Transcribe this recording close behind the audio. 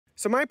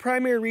So my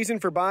primary reason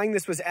for buying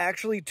this was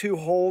actually to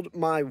hold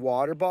my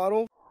water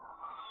bottle.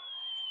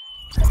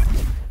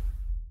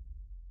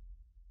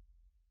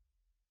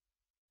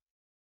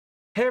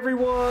 Hey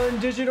everyone,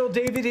 Digital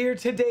David here.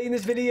 Today in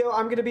this video,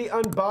 I'm going to be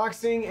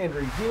unboxing and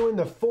reviewing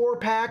the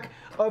 4-pack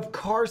of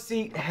car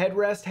seat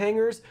headrest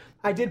hangers.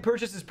 I did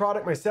purchase this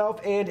product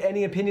myself, and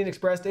any opinion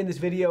expressed in this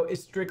video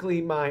is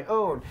strictly my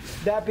own.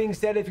 That being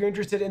said, if you're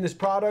interested in this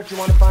product, you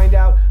want to find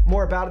out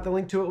more about it, the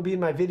link to it will be in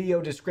my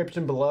video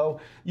description below.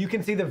 You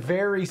can see the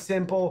very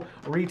simple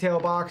retail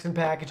box and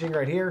packaging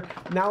right here.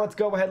 Now let's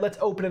go ahead, let's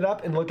open it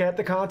up and look at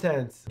the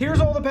contents.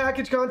 Here's all the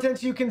package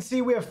contents. You can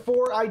see we have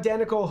 4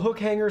 identical hook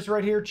hangers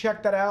right here.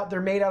 Check that out.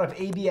 They're made out of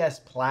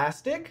ABS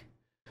plastic,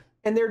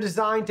 and they're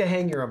designed to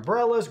hang your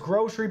umbrellas,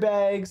 grocery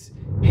bags,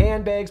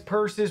 handbags,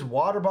 purses,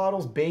 water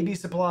bottles, baby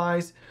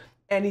supplies,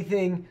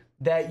 anything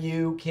that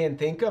you can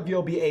think of,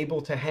 you'll be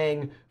able to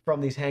hang from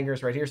these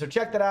hangers right here. So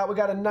check that out. We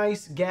got a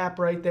nice gap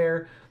right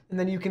there. And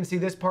then you can see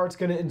this part's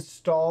going to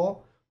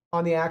install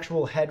on the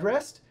actual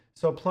headrest.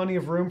 So plenty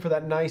of room for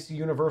that nice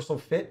universal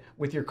fit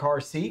with your car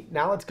seat.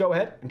 Now let's go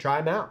ahead and try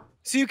them out.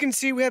 So you can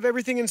see we have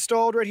everything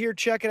installed right here.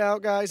 Check it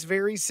out, guys.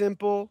 Very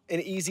simple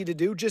and easy to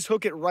do. Just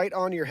hook it right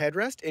on your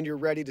headrest and you're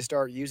ready to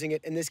start using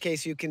it. In this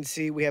case, you can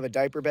see we have a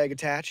diaper bag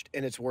attached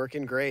and it's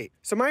working great.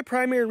 So my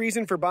primary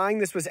reason for buying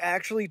this was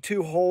actually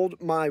to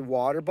hold my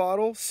water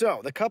bottle.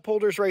 So the cup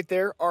holders right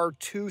there are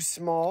too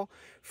small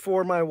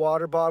for my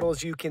water bottle.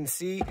 As you can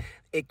see,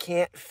 it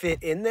can't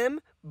fit in them.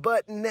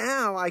 But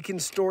now I can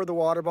store the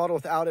water bottle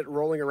without it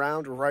rolling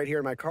around right here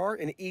in my car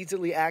and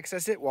easily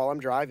access it while I'm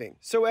driving.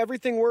 So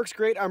everything works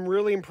great. I'm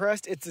really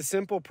impressed. It's a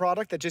simple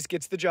product that just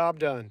gets the job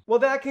done. Well,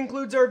 that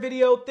concludes our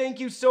video.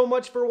 Thank you so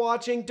much for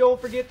watching. Don't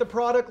forget the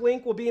product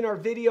link will be in our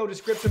video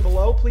description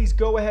below. Please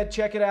go ahead,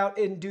 check it out,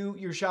 and do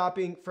your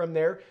shopping from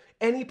there.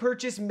 Any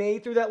purchase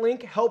made through that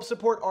link helps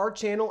support our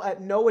channel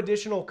at no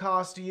additional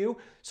cost to you.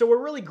 So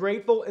we're really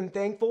grateful and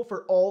thankful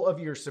for all of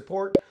your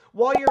support.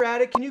 While you're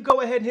at it, can you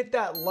go ahead and hit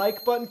that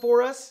like button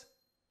for us?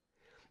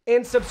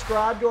 And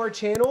subscribe to our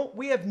channel.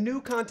 We have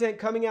new content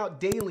coming out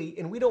daily,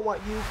 and we don't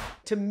want you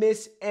to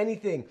miss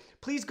anything.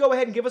 Please go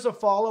ahead and give us a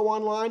follow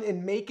online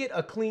and make it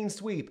a clean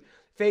sweep.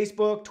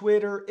 Facebook,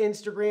 Twitter,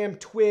 Instagram,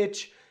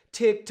 Twitch,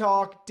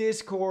 TikTok,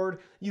 Discord.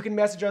 You can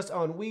message us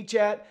on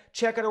WeChat,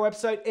 check out our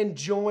website, and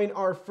join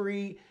our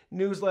free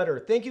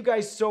newsletter. Thank you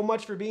guys so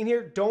much for being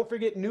here. Don't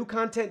forget new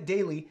content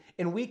daily,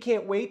 and we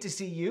can't wait to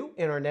see you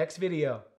in our next video.